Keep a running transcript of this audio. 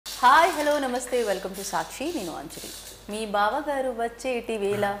Hi hello నమస్తే welcome to సాక్షి నేను అంజలి మీ బావగారు వచ్చేటి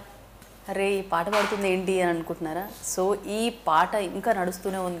వేళ అరే ఈ పాట పాడుతుంది ఏంటి అని అనుకుంటున్నారా సో ఈ పాట ఇంకా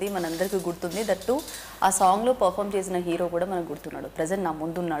నడుస్తూనే ఉంది మనందరికీ గుర్తుంది దట్టు ఆ సాంగ్లో పర్ఫామ్ చేసిన హీరో కూడా మనకు గుర్తున్నాడు ప్రజెంట్ నా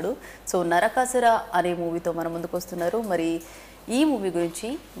ముందున్నాడు సో నరకాసుర అనే మూవీతో మన ముందుకు వస్తున్నారు మరి ఈ మూవీ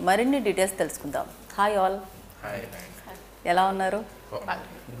గురించి మరిన్ని డీటెయిల్స్ తెలుసుకుందాం హాయ్ ఆల్ ఎలా ఉన్నారు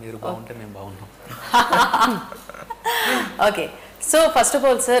మీరు బాగుంటే మేము బాగున్నాం okay so first of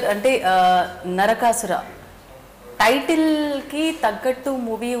all sir అంటే నరకాసుర టైటిల్కి తగ్గట్టు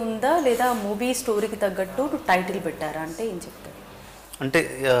మూవీ ఉందా లేదా మూవీ స్టోరీకి తగ్గట్టు టైటిల్ పెట్టారా అంటే ఏం చెప్తారు అంటే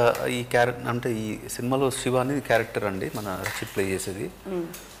ఈ క్యారెక్టర్ అంటే ఈ సినిమాలో శివ అనేది క్యారెక్టర్ అండి మన రక్షిత్ ప్లే చేసేది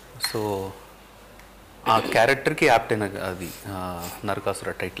సో ఆ క్యారెక్టర్కి యాప్ట్ అయిన అది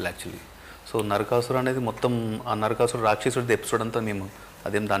Narakasura title actually so Narakasura అనేది మొత్తం ఆ నరకాసుర రాక్షసుడి ఎపిసోడ్ అంతా మేము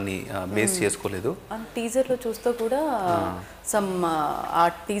అదేం దాన్ని బేస్ చేసుకోలేదు టీజర్లో చూస్తూ కూడా సమ్ ఆ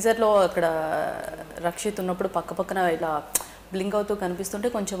టీజర్లో అక్కడ రక్షిత్ ఉన్నప్పుడు పక్క పక్కన ఇలా బ్లింక్ అవుతూ కనిపిస్తుంటే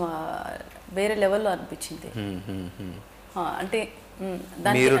కొంచెం వేరే లెవెల్లో అనిపించింది అంటే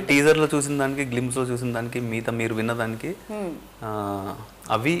మీరు టీజర్లో చూసిన దానికి గ్లిమ్స్లో చూసిన దానికి మిగతా మీరు విన్నదానికి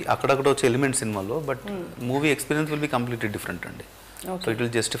అవి అక్కడక్కడ వచ్చే ఎలిమెంట్ సినిమాలో but movie experience will be completely different అండి so it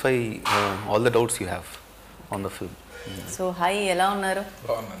will justify all the doubts you have on the film so hi ఎలా ఉన్నారు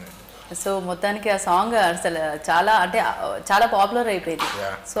సో మొత్తానికి ఆ సాంగ్ అసలు చాలా అంటే చాలా పాపులర్ అయిపోయింది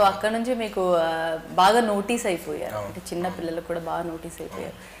సో అక్కడ నుంచి మీకు బాగా నోటీస్ అయిపోయారు అంటే చిన్న పిల్లలకు కూడా బాగా నోటీస్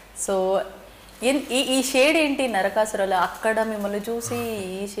అయిపోయారు సో ఈ షేడ్ ఏంటి నరకాసురలో అక్కడ మిమ్మల్ని చూసి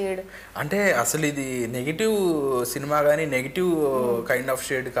ఈ షేడ్ అంటే అసలు ఇది నెగిటివ్ సినిమా కానీ నెగిటివ్ కైండ్ ఆఫ్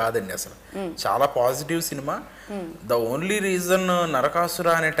షేడ్ కాదండి అసలు చాలా positive cinema the only reason Narakasura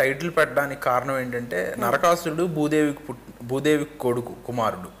అనే టైటిల్ పెట్టడానికి కారణం ఏంటంటే నరకాసురుడు భూదేవికి కొడుకు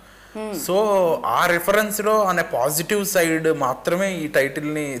కుమారుడు సో ఆ రిఫరెన్స్లో అనే పాజిటివ్ సైడ్ మాత్రమే ఈ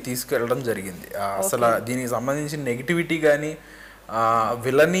టైటిల్ని తీసుకెళ్ళడం జరిగింది అసలు దీనికి సంబంధించిన నెగిటివిటీ కానీ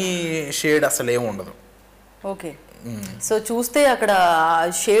విలనీ షేడ్ అసలు ఏమి ఉండదు ఓకే సో చూస్తే అక్కడ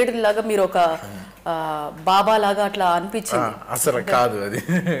షేడ్ లాగా మీరు ఒక బాబా లాగా అట్లా అనిపించింది అసలు కాదు అది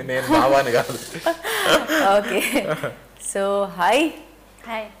నేను బాబాని కాదు ఓకే సో హాయ్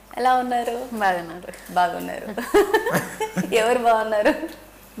హాయ్ ఎలా ఉన్నారు బాగున్నారు ఎవరు బాగున్నారు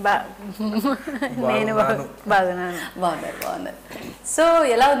నేను బాగున్నారు సో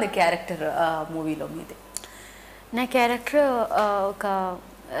ఎలా ఉంది క్యారెక్టర్ మూవీలో మీది నా క్యారెక్టర్ ఒక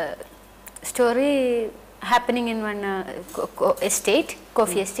story happening in one estate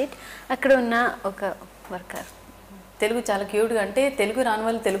coffee estate అక్కడ ఉన్న ఒక వర్కర్ తెలుగు చాలా క్యూట్గా అంటే తెలుగు రాని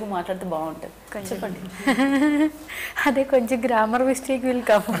వాళ్ళు తెలుగు మాట్లాడితే బాగుంటుంది చెప్పండి అదే కొంచెం grammar mistake will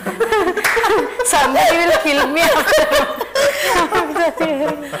come somebody will kill me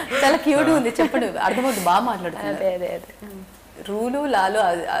చాలా క్యూట్గా ఉంది చెప్పండి అర్థమవుతుంది బాగా మాట్లాడుతుంది అదే అదే అదే రూలు లాలు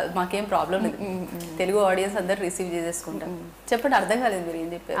మాకేం ప్రాబ్లం లేదు తెలుగు ఆడియన్స్ అందరు రిసీవ్ చేసేసుకుంటారు చెప్పండి అర్థం కాలేదు మీరు ఏం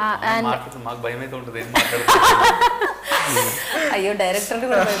చెప్పారు మాకు భయం అయితే ఉంటుంది అయ్యో డైరెక్టర్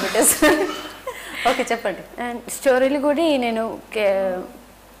కూడా భయపెట్టేస్తారు ఓకే చెప్పండి స్టోరీలు కూడా నేను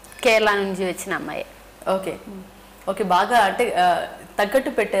కేరళ నుంచి వచ్చిన అమ్మాయి ఓకే ఓకే బాగా అంటే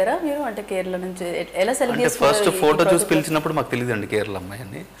తగ్గట్టు పెట్టారా మీరు అంటే కేరళ నుంచి ఎలా సెలెక్ట్ చేస్తారు ఫస్ట్ ఫోటో చూసి పిలిచినప్పుడు మాకు తెలియదు అండి కేరళ అమ్మాయి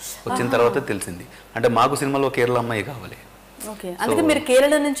అని వచ్చిన తర్వాత తెలిసింది అంటే మాకు సినిమాలో కేరళ అమ్మాయి కావాలి ఓకే అందుకే మీరు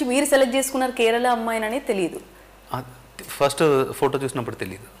కేరళ నుంచి మీరు సెలెక్ట్ చేసుకున్నారు కేరళ అమ్మాయినని తెలియదు ఫస్ట్ ఫోటో చూసినప్పుడు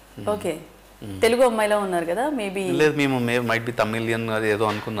తెలియదు ఓకే తెలుగు అమ్మాయిలా ఉన్నారు కదా మేబీ లేదు మేము మైట్ బి తమిళియన్ అది ఏదో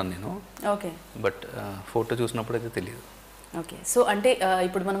అనుకున్నాను నేను ఓకే బట్ ఫోటో చూసినప్పుడు అయితే తెలియదు ఓకే సో అంటే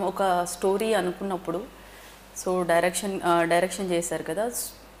ఇప్పుడు మనం ఒక స్టోరీ అనుకున్నప్పుడు సో డైరెక్షన్ చేశారు కదా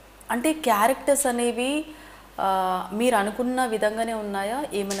అంటే క్యారెక్టర్స్ అనేవి మీరు అనుకున్న విధంగానే ఉన్నాయా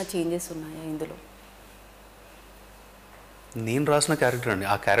ఏమైనా చేంజెస్ ఉన్నాయా ఇందులో నేను రాసిన క్యారెక్టర్ అండి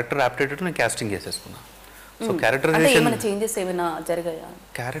ఆ క్యారెక్టర్ యాప్టేటెడ్ నేను కాస్టింగ్ చేసేసుకున్నాను సో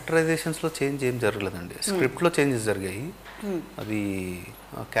క్యారెక్టరైజేషన్స్లో చేంజ్ ఏం జరగలేదండి స్క్రిప్ట్లో చేంజెస్ జరిగాయి అవి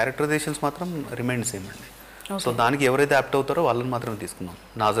క్యారెక్టరైజేషన్స్ మాత్రం రిమైండ్ సేమ్ అండి సో దానికి ఎవరైతే యాప్ట్ అవుతారో వాళ్ళని మాత్రమే తీసుకున్నాం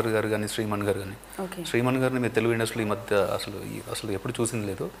నాజర్ గారు కానీ శ్రీమన్ గారు కానీ శ్రీమన్ గారిని మీరు తెలుగు ఇండస్ట్రీ ఈ మధ్య అసలు ఎప్పుడు చూసింది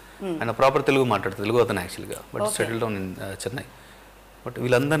లేదు ఆయన ప్రాపర్ తెలుగు మాట్లాడతారు తెలుగు అతను యాక్చువల్గా but settle down in Chennai but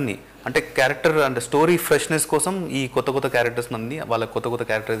వీళ్ళందరినీ అంటే క్యారెక్టర్ అంటే స్టోరీ ఫ్రెష్నెస్ కోసం ఈ కొత్త క్యారెక్టర్స్ అన్ని వాళ్ళ కొత్త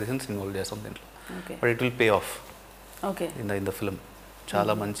క్యారెక్టరైజేషన్స్ ఇన్వాల్వ్ చేస్తాం దీంట్లో but it will pay of okay in the film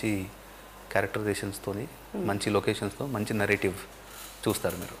చాలా మంచి క్యారెక్టరైజేషన్స్తోని మంచి లొకేషన్స్తో మంచి నెరేటివ్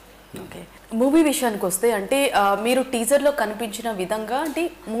చూస్తారు మీరు ఓకే మూవీ విషయానికి వస్తే అంటే మీరు టీజర్లో కనిపించిన విధంగా అంటే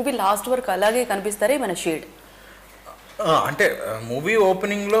మూవీ లాస్ట్ వరకు అలాగే కనిపిస్తారా ఏమైనా షేడ్ అంటే మూవీ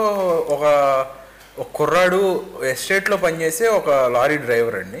ఓపెనింగ్లో ఒక కుర్రాడు ఎస్టేట్లో పనిచేసే ఒక లారీ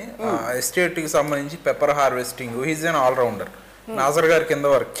డ్రైవర్ అండి ఎస్టేట్కి సంబంధించి పెప్పర్ హార్వెస్టింగ్ హీజ్ అన్ ఆల్రౌండర్ నాజర్ గారి కింద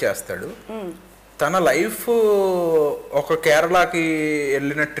వర్క్ చేస్తాడు. తన లైఫ్ ఒక కేరళకి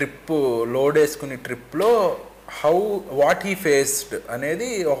వెళ్ళిన ట్రిప్, లోడ్ వేసుకునే ట్రిప్లో వాట్ హీ ఫేస్డ్ అనేది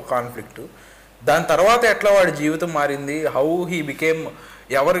ఒక కాన్ఫ్లిక్ట్. దాని తర్వాత ఎట్లా వాడి జీవితం మారింది, హౌ హీ బికేమ్,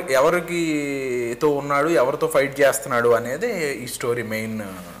 ఎవరితో ఉన్నాడు, ఎవరితో ఫైట్ చేస్తున్నాడు అనేది ఈ స్టోరీ మెయిన్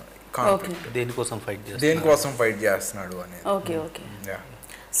కాన్ఫ్లిక్ట్. దేనికోసం ఫైట్ చేస్తున్నాడు అనేది. Okay okay.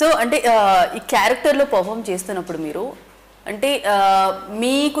 సో అంటే ఈ క్యారెక్టర్లో పర్ఫామ్ చేస్తున్నప్పుడు మీరు అంటే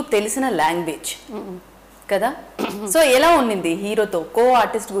మీకు తెలిసిన లాంగ్వేజ్ కదా, సో ఎలా ఉండింది హీరోతో కో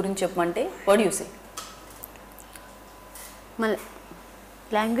ఆర్టిస్ట్ గురించి చెప్పమంటే వాట్ యు సే?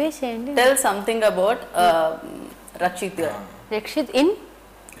 లాంగ్వేజ్ ఏంటి? టెల్ సంథింగ్ అబౌట్ రక్షిత్ గారు. Rakshit in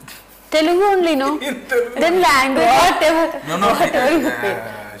Telugu only, no? Then language, whatever. No.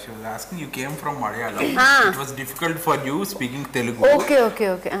 She was asking, you came from Malayalam. It was difficult for you speaking Telugu. Okay.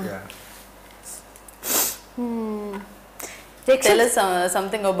 Yeah. Tell us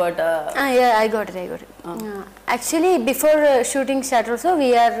something about... yeah, I got it. Actually, before shooting started also,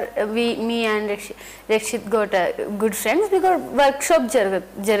 me and Rakshit got good friends because workshop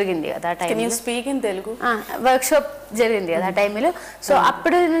jarigindi that time. Can you speak in Telugu? Workshop jarigindi that time lo. So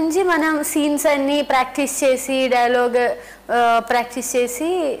appudu nunchi manam scenes anni practice chesi, dialogue practice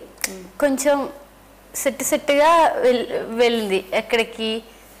chesi koncham set ga velindi ekkadiki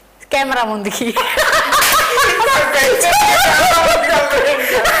camera mundiki.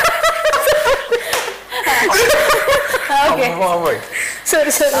 Okay.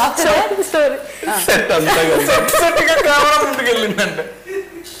 Sorry. Sir,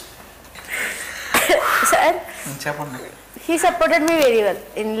 he supported me very well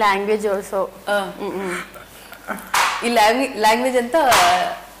in language also. ఈ language అంతా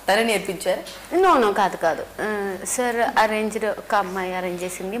తనే నేర్పించారు? No కాదు. Sir arranged ఒక అమ్మాయి arrange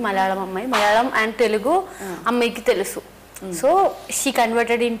చేసింది, మలయాళం అమ్మాయి. Malayalam and Telugu అమ్మాయికి తెలుసు. So she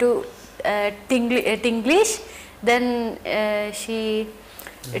converted in to English. Then she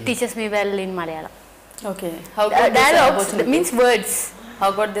teaches me well in Malayalam. Okay. How got dialogues means words. How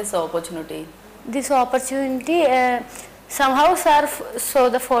got this opportunity? This opportunity somehow sir saw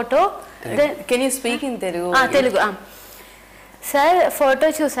the photo. Then can you speak in Telugu? Telugu. Sir photo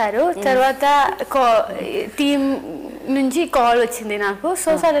చూసారు, తర్వాత team నుంచి call వచ్చింది నాకు. So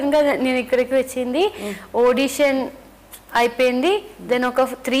సడన్గా నేను ఇక్కడికి వచ్చింది, audition అయిపోయింది. దెన్ ఒక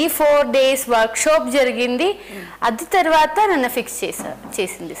 3-4 days వర్క్షాప్ జరిగింది. అది తర్వాత నన్ను ఫిక్స్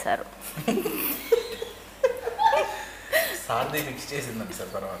చేసింది సార్.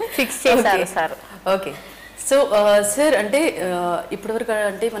 ఫిక్స్ చేశారు సార్. ఓకే. సో సార్ అంటే ఇప్పటివరకు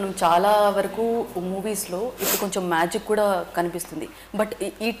అంటే మనం చాలా వరకు మూవీస్లో ఇప్పుడు కొంచెం మ్యాజిక్ కూడా కనిపిస్తుంది. బట్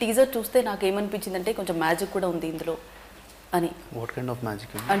ఈ టీజర్ చూస్తే నాకు ఏమనిపించింది అంటే కొంచెం మ్యాజిక్ కూడా ఉంది ఇందులో అని. What kind of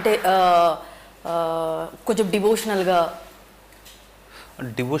magic? అంటే కొంచెం డివోషనల్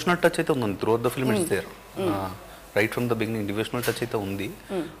టచ్ అయితే ఉంది throughout the film. It's there right from the beginning. Devotional touch అయితే ఉంది.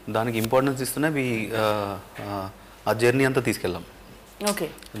 దానికి ఇంపార్టెన్స్ ఇస్తూనే ఆ జర్నీ అంతా తీసుకెళ్ళాం. ఓకే.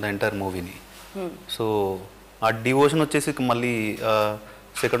 ద ఎంటైర్ మూవీని. సో ఆ డివోషన్ వచ్చేసి మళ్ళీ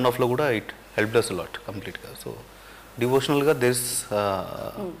సెకండ్ హాఫ్లో కూడా ఇట్ హెల్ప్ డస్ లాట్ కంప్లీట్గా. So డివోషనల్గా this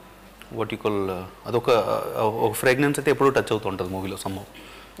what you call అదొక ఫ్రేగ్రెన్స్ అయితే ఎప్పుడూ టచ్ అవుతూ ఉంటుంది మూవీలో సమ్హౌ.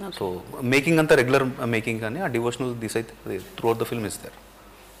 సో మేకింగ్ అంతా రెగ్యులర్ మేకింగ్, కానీ ఆ డివోషనల్ దిస్ అయితే throughout the film is there.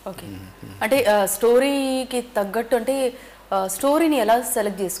 Okay. అంటే స్టోరీకి తగ్గట్టు అంటే స్టోరీని ఎలా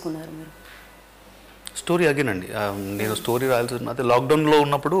సెలెక్ట్ చేసుకున్నారు మీరు? స్టోరీ అగైన్ అండి, నేను స్టోరీ రాయాల్సి అదే లాక్డౌన్లో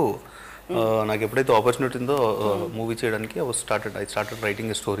ఉన్నప్పుడు నాకు ఎప్పుడైతే ఆపర్చునిటీ ఉందో మూవీ చేయడానికి I started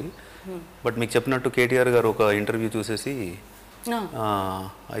writing a story. But మీకు చెప్పినట్టు కేటీఆర్ గారు ఒక ఇంటర్వ్యూ చూసేసి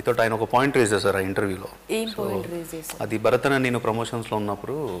ఐ థాట్ ఆయన ఒక పాయింట్ రేజ్ చేశారు ఆ ఇంటర్వ్యూలో. అది భరత్ అని నేను ప్రమోషన్స్లో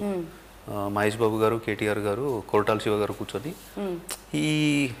ఉన్నప్పుడు మహేష్ బాబు గారు, కేటీఆర్ గారు, కొరటాల శివ గారు కూర్చొని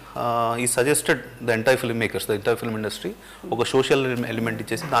ఈ suggested the entire film makers, the entire film industry ఒక సోషల్ ఎలిమెంట్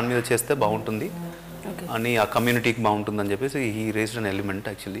ఇచ్చేసి దాని మీద చేస్తే బాగుంటుంది అని, ఆ కమ్యూనిటీకి బాగుంటుందని చెప్పేసి ఈ raised an element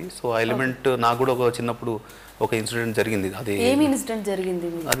actually. So ఆ ఎలిమెంట్ నాకు కూడా ఒక చిన్నప్పుడు ఒక ఇన్సిడెంట్ జరిగింది. అది ఏమి ఇన్సిడెంట్ జరిగింది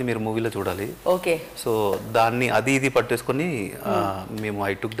అది మీరు మూవీలో చూడాలి. ఓకే. సో దాన్ని ఇది పట్టేసుకొని మేము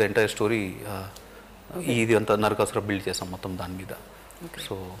I took the entire story, ఇది అంతా నరకాసుర బిల్డ్ చేసాం మొత్తం దాని మీద.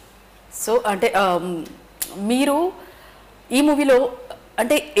 సో అంటే మీరు ఈ మూవీలో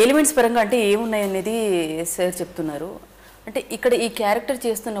అంటే ఎలిమెంట్స్ పరంగా అంటే ఏమున్నాయి అనేది సార్ చెప్తున్నారు. అంటే ఇక్కడ ఈ క్యారెక్టర్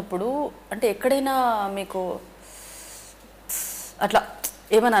చేస్తున్నప్పుడు అంటే ఎక్కడైనా మీకు అట్లా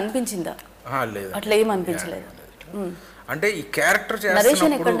ఏమైనా అనిపించిందా? అట్లా ఏమనిపించలేదు. అంటే ఈ క్యారెక్టర్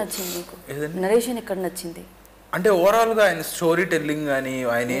నరేషన్ ఎక్కడ నచ్చింది మీకు? నరేషన్ ఎక్కడ నచ్చింది అంటే ఓవరాల్గా ఆయన స్టోరీ టెల్లింగ్ కానీ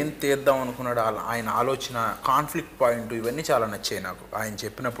ఆయన ఏం తీద్దాం అనుకున్నాడు, ఆయన ఆలోచన, కాన్ఫ్లిక్ట్ పాయింట్, ఇవన్నీ చాలా నచ్చాయి నాకు. ఆయన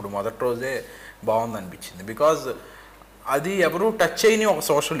చెప్పినప్పుడు మొదటి రోజే బాగుంది అనిపించింది. బికాజ్ అది ఎవరు టచ్ చేయని ఒక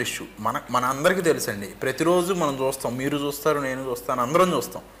సోషల్ ఇష్యూ. మన అందరికీ తెలుసండి, ప్రతిరోజు మనం చూస్తాం, మీరు చూస్తారు, నేను చూస్తాను, అందరం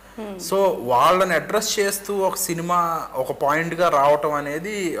చూస్తాం. సో వాళ్ళని అడ్రస్ చేస్తూ ఒక సినిమా ఒక పాయింట్గా రావటం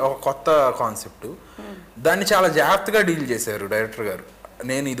అనేది ఒక కొత్త కాన్సెప్ట్. దాన్ని చాలా జాగ్రత్తగా డీల్ చేశారు డైరెక్టర్ గారు.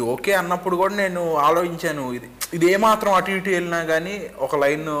 నేను ఇది ఓకే అన్నప్పుడు కూడా నేను ఆలోచించాను, ఇది ఏమాత్రం అటు ఇటు వెళ్ళినా కానీ ఒక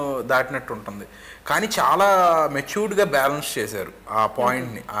లైన్ దాటినట్టు ఉంటుంది. కానీ చాలా మెచ్యూర్డ్గా బ్యాలెన్స్ చేశారు ఆ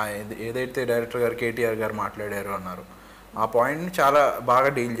పాయింట్ని. ఏదైతే డైరెక్టర్ గారు కేటీఆర్ గారు మాట్లాడారు అన్నారు, ఆ పాయింట్ని చాలా బాగా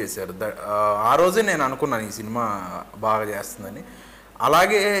డీల్ చేశారు. ఆ రోజే నేను అనుకున్నాను ఈ సినిమా బాగా చేస్తుందని.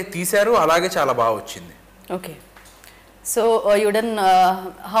 అలాగే తీశారు, అలాగే చాలా బాగా వచ్చింది. Okay, so you done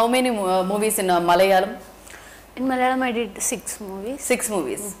how many movies in Malayalam? In Malayalam I did 6 movies. 6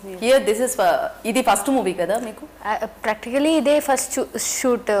 movies. Here this is ఇది ఫస్ట్ మూవీ కదా మీకు? ప్రాక్టికలీ ఇదే ఫస్ట్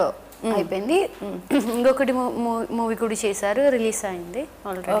షూట్ అయిపోయింది. ఇంకొకటి మూవీ కూడా చేశారు, రిలీజ్ అయింది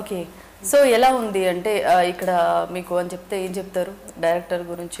ఆల్రెడీ. ఓకే, సో ఎలా ఉంది అంటే ఇక్కడ మీకు అని చెప్తే ఏం చెప్తారు డైరెక్టర్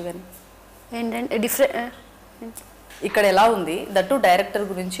గురించి? కానీ ఏంటంటే డిఫరెంట్ ఇక్కడ ఎలా ఉంది దట్టు డైరెక్టర్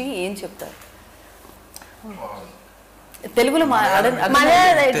గురించి ఏం చెప్తారు? తెలుగులో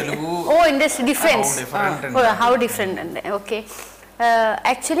తెలుగు ఓ ఇండస్ట్రీ డిఫరెన్స్, హౌ డిఫరెంట్ అంటే. ఓకే,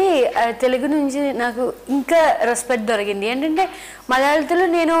 యాక్చువల్లీ తెలుగు నుంచి నాకు ఇంకా రెస్పెక్ట్ దొరికింది. ఏంటంటే మలయాళంలో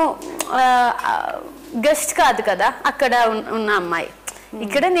నేను గెస్ట్ కాదు కదా అక్కడ ఉన్న అమ్మాయి,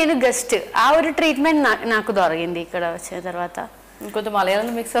 ఇక్కడ నేను గెస్ట్. ఆ ఒక ట్రీట్మెంట్ నాకు దొరికింది ఇక్కడ వచ్చిన తర్వాత. కొంచెం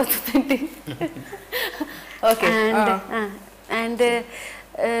మలయాళం మిక్స్ అవుతుంది. ఓకే, అండ్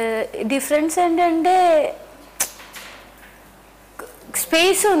డిఫరెన్స్ ఏంటంటే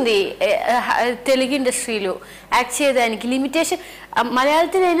స్పేస్ ఉంది తెలుగు ఇండస్ట్రీలో యాక్ట్ చేయడానికి. లిమిటేషన్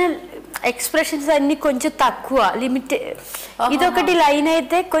మలయాళంలో అయినా ఎక్స్ప్రెషన్స్ అన్నీ కొంచెం తక్కువ, ఇదొకటి లైన్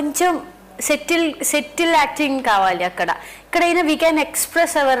అయితే కొంచెం సెటిల్ యాక్టింగ్ కావాలి అక్కడ. ఇక్కడైనా we can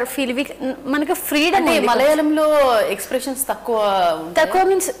express our feel, మనకు ఫ్రీడమ్. మలయాళంలో ఎక్స్ప్రెషన్స్ తక్కువ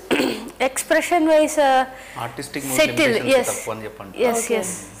means expression wise settle.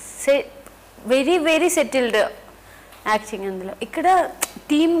 Very very settled acting అందులో. ఇక్కడ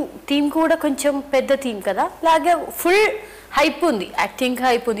టీమ్ కూడా కొంచెం పెద్ద టీమ్ కదా, లాగే ఫుల్ హైప్ ఉంది, యాక్టింగ్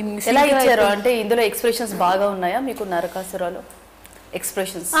హైప్ ఉంది. ఎలా ఇచ్చారు అంటే ఇందులో ఎక్స్ప్రెషన్స్ బాగా ఉన్నాయా మీకు? నరకాసురలో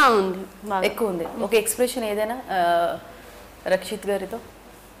ఎక్స్ప్రెషన్స్ ఉంది, ఎక్కువ ఉంది. ఒక ఎక్స్ప్రెషన్ ఏదైనా రక్షిత్ గారితో?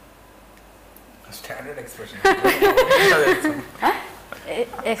 Standard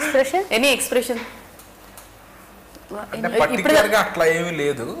expression any expression particular గా అట్లా ఏమీ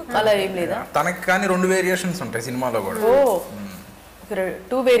లేదు, అలా ఏం లేదా తనకి? కానీ 2 వేరియేషన్స్ ఉంటాయి సినిమాలో కూడా.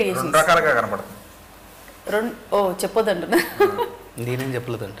 2 వేరియేషన్స్ 2 రకాలుగా కనపడుతుంది. చెప్పొద్దంటున్నా, నేనేం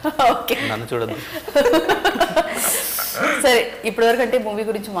చెప్పలేదంట. ఓకే, నన్ను చూడద్దు. సరే, ఇప్పటివరకు అంటే మూవీ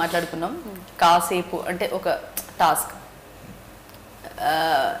గురించి మాట్లాడుకున్నాం. కాసేపు అంటే ఒక టాస్క్,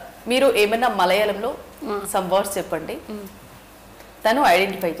 మీరు ఏమైనా మలయాళంలో సమ్ వర్డ్స్ చెప్పండి, తను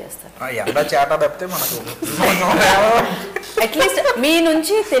ఐడెంటిఫై చేస్తారు. అట్లీస్ట్ మీ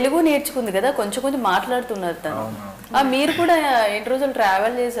నుంచి తెలుగు నేర్చుకుంది కదా, కొంచెం మాట్లాడుతున్నారు తను. మీరు కూడా 8 రోజులు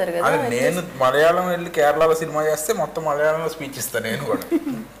ట్రావెల్ చేశారు కదా. నేను మలయాళం వెళ్ళి కేరళలో సినిమా చేస్తే మొత్తం మలయాళంలో స్పీచ్ ఇస్తాను నేను కూడా.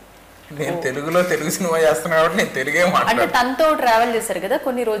 నేను తెలుగులో తెలుగు సినిమా చేస్తాను కాబట్టి నేను తెలుగే మాట్లాడతాను. అంటే తనతో ట్రావెల్ చేశారు కదా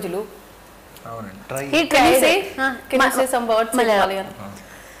కొన్ని రోజులు.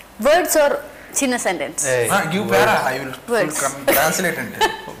 వర్డ్స్ ఆర్ చిన్న సెంటెన్స్.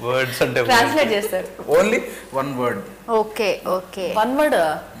 ట్రాన్స్లేట్ చేస్తారు. Only 1 word. Okay okay, 1 word.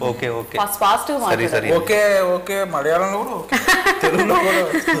 Okay okay, fast గా మాట్లాడారు. ఓకే ఓకే, మలయాళంలో కూడా ఓకే, తెలుగులో కూడా.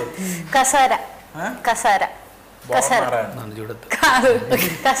 కసారా కసారా కసారా నన్ను చూడద్దు. కాదు,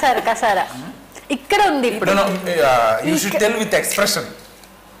 కసారా కసారా ఇక్కడ ఉంది. ఇప్పుడు you should tell with expression,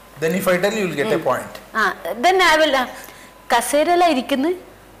 then if I tell you will get a point. then I will కసేరలా ఇరిക്കുന്നു.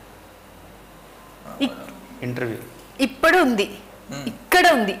 Interview ఇప్పుడు ఉంది, ఇక్కడ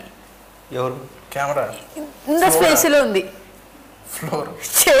ఉంది. ఎవరు? కెమెరా ఇంత స్పేస్ లో ఉంది. Floor,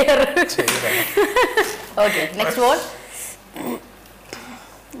 chair. Okay, next word.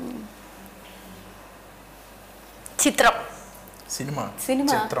 చిత్రం. సినిమా.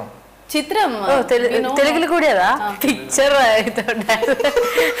 చిత్రం. చిత్రం తెలుగులో కూడా పిక్చర్.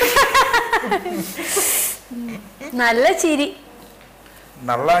 నల్ల చిరి.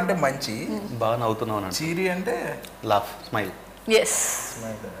 నల్ల అంటే మంచి, బాగా నవ్వుతున్నావు. చిరి అంటే లాఫ్, స్మైల్. ఎస్.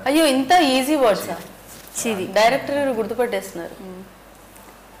 అయ్యో, ఇంత easy words చిరి. Director గుర్తుపట్టేస్తున్నారు.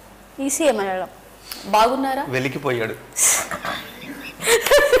 Easy Malayalam. బాగున్నారా? వెలికిపోయాడు.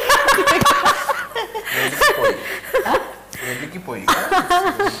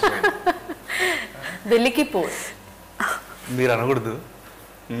 వెలికిపో. మీరు అనకూడదు.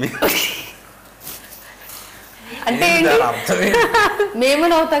 అంటే మేము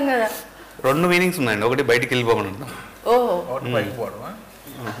నవ్వుతాం కదా. 2 మీనింగ్స్ ఉన్నాయండి. ఒకటి బయటికి వెళ్ళిపోకుండా ఓహో పైకి పోవడమా?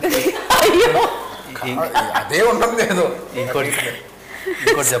 అయ్యో అదే ఉంటుంది ఏదో. ఇంకోటి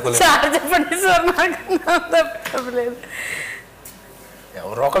చెప్పలేదు. చాలా చెప్పండి సార్, నాకు చెప్పలేదు.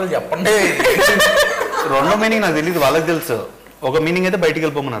 ఎవరో ఒకరు చెప్పండి. 2 మీనింగ్ నాకు తెలియదు, వాళ్ళకి తెలుసు. ఒక మీనింగ్ అయితే బయటికి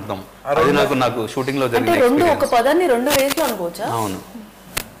వెళ్ళిపోమని అర్థం. అది నాకు షూటింగ్ లో అంటే జరిగింది. ఒక పదాన్ని 2 వేస్ లో అనుకోవచ్చా? అవును.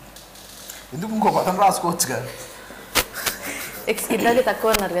 ఎందుకు ఇంకో పదం రాసుకోవచ్చు కదా. ఇందాకే తక్కువ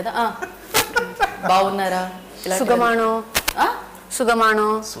అన్నారు కదా. బాగున్నారా? సుగమానో సుగమానో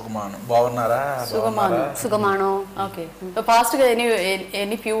సుగమానం. బాగున్నారా? సుగమానో. ఓకే, ఫాస్ట్ గా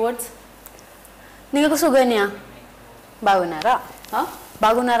ఎనీ ఫ్యూ వర్డ్స్. നിങ്ങൾക്ക് സുഗന്യ బాగున్నారా?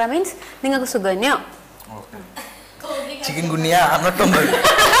 బాగున్నారా మీన్స్ നിങ്ങൾക്ക് సుగన్య. చికెన్ గున్యా అన్నట్టు ఉంది.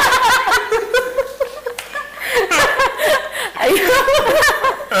 అయ్యో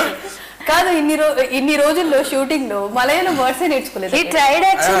కాదు, ఇన్ని రోజుల్లో షూటింగ్ లో మలయాళం వర్డ్స్ నేర్చుకోలేదు. ఈ ట్రైడ్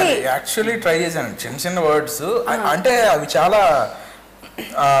యాక్చువల్లీ ట్రై చేశాను చిన్న చిన్న వర్డ్స్. అంటే అవి చాలా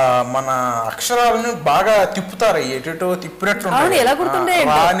మన అక్షరాలను బాగా తిప్పుతారు, ఎటో తిప్పినట్టు ఎలా గుర్తుండే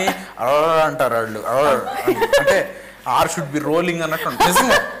అని అంటారు వాళ్ళు. అంటే ఆర్ షుడ్ బి రోలింగ్ అన్నట్టు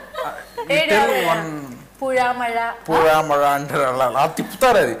ఉంటుంది. పూరామళ అంటారు, అలా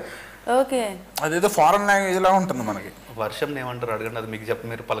తిప్పుతారు. అది ఓకే, అదేదో ఫారెన్ లాంగ్వేజ్ లా ఉంటుంది మనకి. వర్షం ఏమంటారు అడగండి, అది మీకు చెప్ప,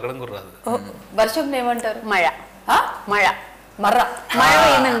 మీరు పలకడం కూడా రాదు. వర్షం ఏమంటారు? మഴ. మഴ మర్ర. మഴ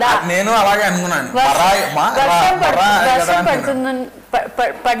పెయ్యుందా? నేను అలాగే అనుకున్నాను.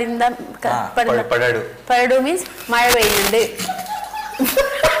 పడడు మీన్స్ మഴ పెయ్యుంది.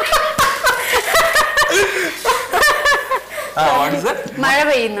 మഴ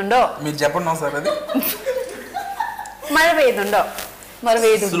పెయ్యుന്നുണ്ടോ? మీరు చెప్పండి సార్. అది మഴ పెయ్యుന്നുണ്ടോ?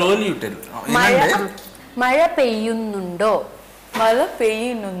 Slowly you tell. మഴ పెయ్యుന്നുണ്ടോ? మഴ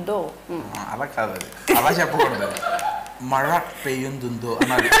పెయ్యునుందో. అలా కాదు, అది అలా చెప్పకూడదు. అది మഴ పెయ్యుందో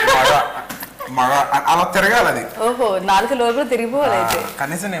అన్నది. మഴ మഴ అలా తిరగాలి. అది ఓహో, 4 లోపల తిరిగిపోవాలి అయితే.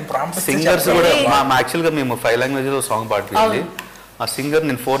 కనీసం నేను ప్రాంప్ట్ సింగర్స్ కూడా యాక్చువల్గా మేము 5 లాంగ్వేజ్ లో సాంగ్ పాడుతుంది. ఆ సింగర్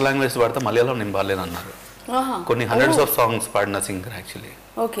నేను 4 లాంగ్వేజ్ పాడితే మలయాళం నేను పాడలేను అన్నారు. కొన్ని హండ్రెడ్స్ ఆఫ్ సాంగ్స్ పాడిన సింగర్ యాక్చువల్లీ.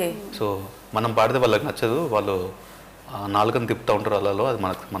 ఓకే, సో మనం పాడితే వాళ్ళకి నచ్చదు, వాళ్ళు 4 తిప్పుతూ ఉంటారు అలలో, అది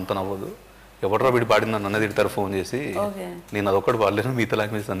మనతో నవ్వదు. ఎవడరా వీడు పాడిందని నన్ను తిడతారు ఫోన్ చేసి. నేను అదొక్కటి పాడలేను, మిగతా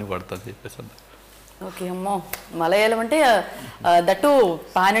లాంగ్వేజ్ అన్ని పాడతా అని చెప్పేసి. ఓకే, అమ్మో మలయాళం అంటే దట్టు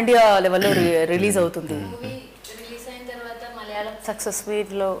పాన్ ఇండియా లెవెల్లో రిలీజ్ అవుతుంది. రిలీజ్ అయిన తర్వాత మలయాళం సక్సెస్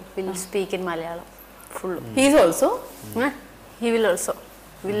మీట్ లో will speak in Malayalam full. He is also, he will also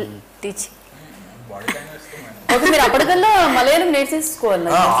will teach. Okay, మీరు అప్పటికల్లా మలయాళం నేర్చేసుకోవాలి.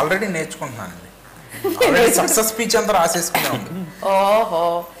 ఆల్రెడీ నేర్చుకుంటున్నానండి. సక్సెస్ స్పీచ్ అంతా రాసేసుకునే ఉంది. ఓహో,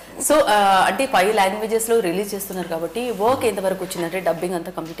 సో అంటే 5 లాంగ్వేజెస్ లో రిలీజ్ చేస్తున్నారు కాబట్టి వర్క్ ఎంతవరకు వచ్చిందంటే డబ్బింగ్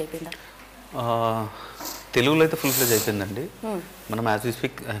అంతా కంప్లీట్ అయిపోయిందా? తెలుగులో అయితే ఫుల్ ఫ్లెజ్ అయిపోయిందండి. మనం యాజ్ వి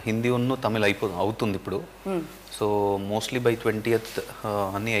స్పీక్ హిందీ ఉన్న తమిళ్ అవుతుంది ఇప్పుడు. సో మోస్ట్లీ బై 20th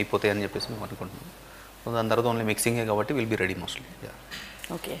అన్నీ అయిపోతాయి అని చెప్పేసి మేము అనుకుంటున్నాం. దాని తర్వాత ఓన్లీ మిక్సింగే కాబట్టి will be ready mostly.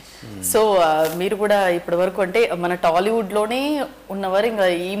 Okay, so మీరు కూడా ఇప్పటి వరకు అంటే మన టాలీవుడ్లోనే ఉన్నవారు ఇంకా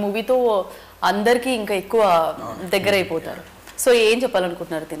ఈ మూవీతో అందరికీ ఇంకా ఎక్కువ దగ్గర అయిపోతారు. సో ఏం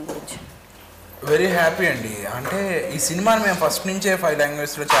చెప్పాలనుకుంటున్నారు దీని గురించి? వెరీ హ్యాపీ అండి. అంటే ఈ సినిమాని మేము ఫస్ట్ నుంచే 5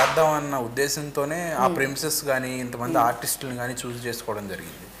 లాంగ్వేజ్లో చేద్దామన్న ఉద్దేశంతోనే ఆ ప్రిన్సెస్ కానీ ఇంతమంది ఆర్టిస్టులను కానీ చూస్ చేసుకోవడం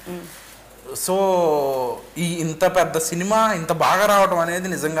జరిగింది. సో ఈ ఇంత పెద్ద సినిమా ఇంత బాగా రావడం అనేది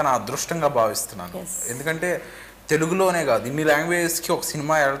నిజంగా నా అదృష్టంగా భావిస్తున్నాను. ఎందుకంటే తెలుగులోనే కాదు, ఇన్ని లాంగ్వేజెస్కి ఒక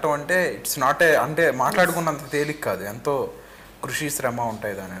సినిమా వెళ్ళటం అంటే ఇట్స్ నాట్ అంటే మాట్లాడుకున్నంత తేలిక కాదు, ఎంతో కృషి శ్రమ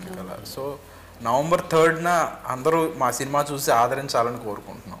ఉంటాయి దాని వెనకాల. సో November 3rd అందరూ మా సినిమా చూసి ఆదరించాలని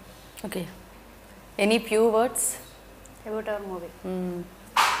కోరుకుంటున్నాం. Okay, any few words about our movie?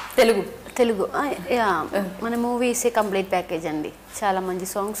 Telugu మన movie is a complete package అండి. చాలా మంచి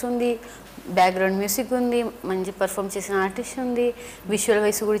సాంగ్స్ ఉంది, బ్యాక్గ్రౌండ్ మ్యూజిక్ ఉంది, మంచి పర్ఫామ్ చేసిన ఆర్టిస్ట్ ఉంది, విజువల్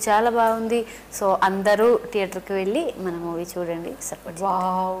వైస్ కూడా చాలా బాగుంది. సో అందరూ థియేటర్కి వెళ్ళి మన మూవీ చూడండి, సపోర్ట్.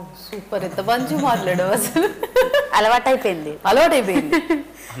 వావ్, సూపర్, ఎంత మంచి మాట్లాడావు అసలు. అలవాటైపోయింది.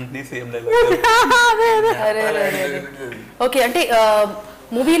 ఓకే, అంటే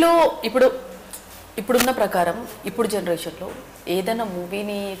మూవీలో ఇప్పుడున్న ప్రకారం ఇప్పుడు జనరేషన్లో ఏదైనా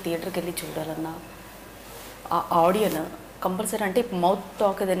మూవీని థియేటర్కి వెళ్ళి చూడాలన్నా ఆ ఆడియన్ కంపల్సరీ అంటే మౌత్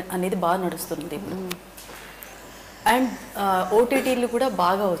టాక్ అనేది బాగా నడుస్తుంది ఇప్పుడు. అండ్ ఓటీటీలు కూడా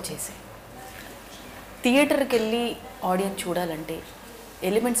బాగా వచ్చేసాయి. థియేటర్కి వెళ్ళి ఆడియన్స్ చూడాలంటే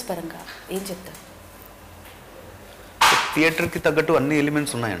ఎలిమెంట్స్ పరంగా ఏం చెప్తారు? థియేటర్కి తగ్గట్టు అన్ని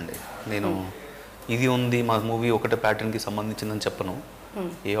ఎలిమెంట్స్ ఉన్నాయండి. నేను ఇది ఉంది మా మూవీ ఒకటే ప్యాటర్న్కి సంబంధించిందని చెప్పను.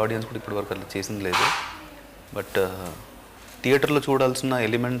 ఏ ఆడియన్స్ కూడా ఇప్పటి వరకు అట్లా చేసింది లేదు. బట్ థియేటర్లో చూడాల్సిన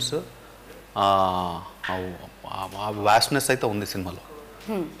ఎలిమెంట్స్ వాస్ట్నెస్ అయితే ఉంది సినిమాలో.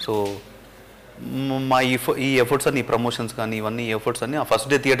 సో మా ఈ ఎఫర్ట్స్ అన్ని ప్రమోషన్స్ కానీ ఇవన్నీ ఎఫర్ట్స్ అన్ని ఆ ఫస్ట్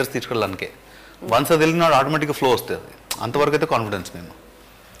డే థియేటర్స్ తీసుకెళ్ళడానికే. వన్స్ అది వెళ్ళిన ఆటోమేటిక్గా ఫ్లో వస్తుంది. అంతవరకు అయితే కాన్ఫిడెన్స్ మేము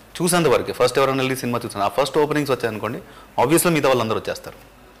చూసేంతవరకే. ఫస్ట్ ఎవరైనా వెళ్ళి సినిమా చూసాను, ఆ ఫస్ట్ ఓపెనింగ్స్ వచ్చాయనుకోండి ఆబ్వియస్లీ మిగతా వాళ్ళందరూ వచ్చేస్తారు,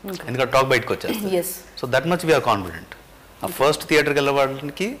 ఎందుకంటే టాక్ బయటకు వచ్చేస్తారు. So that much we are confident. ఆ ఫస్ట్ థియేటర్కి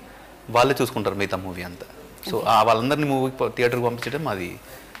వెళ్ళడానికి వాళ్ళే చూసుకుంటారు మిగతా మూవీ అంతా. సో వాళ్ళందరినీ మూవీ థియేటర్కి పంపించడం అది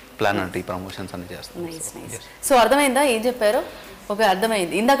ప్లాన్ అంటే ఈ ప్రమోషన్స్ అన్ని చేస్తాం. సో అర్థమైందా ఏం చెప్పారో? ఓకే,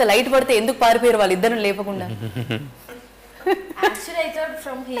 అర్థమైంది. ఇందాక లైట్ పడితే ఎందుకు పారిపోయారు వాళ్ళు ఇద్దరు లేపకుండా?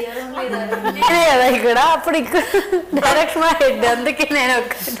 ఇక్కడ అప్పుడు డైరెక్ట్ మా హెడ్, అందుకే నేను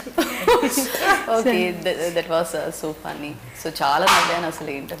okay, that was so funny. So చాలా నవ్వాను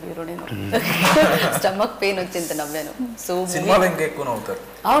అసలు ఇంటర్వ్యూలో, నేను స్టమక్ పెయిన్ వచ్చేంత నవ్వాను. సో సినిమాలో ఇంకా ఎక్కువ నవ్వుతారు.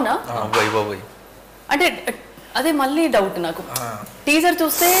 అవునా? అంటే అదే మళ్ళీ డౌట్ నాకు. టీజర్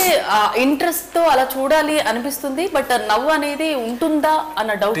చూస్తే ఇంట్రెస్ట్ తో అలా చూడాలి అనిపిస్తుంది, బట్ నవ్వు అనేది ఉంటుందా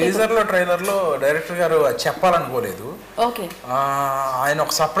అన్న డౌట్. టీజర్ లో ట్రైలర్ లో డైరెక్టర్ గారు చెప్పాలనుకోలేదు. ఓకే, ఆయన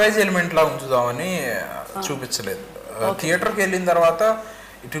ఒక సర్ప్రైజ్ ఎలిమెంట్ లా ఉంచుదామని చూపించలేదు. థియేటర్కి వెళ్ళిన తర్వాత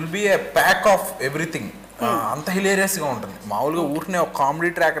it will be A pack of everything. అంత హిలేరియస్ గా ఉంటుంది. మామూలుగా ఊరినే ఒక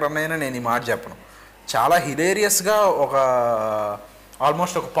కామెడీ ట్రాక్ అన్నైనా నేను ఈ మాట చెప్పను. చాలా హిలేరియస్ గా ఒక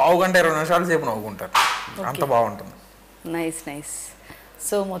ఆల్మోస్ట్ ఒక పావు గంట 20 నిమిషాలు సేపు నవ్వుకుంటారు, అంత బాగుంటుంది. Nice nice.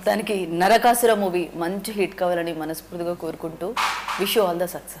 సో మొత్తానికి నరకాసుర మూవీ మంచి హిట్ కావాలని మనస్ఫూర్తిగా కోరుకుంటూ wish you all the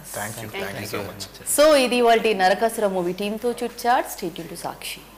success. Thank you so much. So ఇది వాళ్ళ నరకాసుర మూవీ టీంతో chit chat. Stay tune to Sakshi.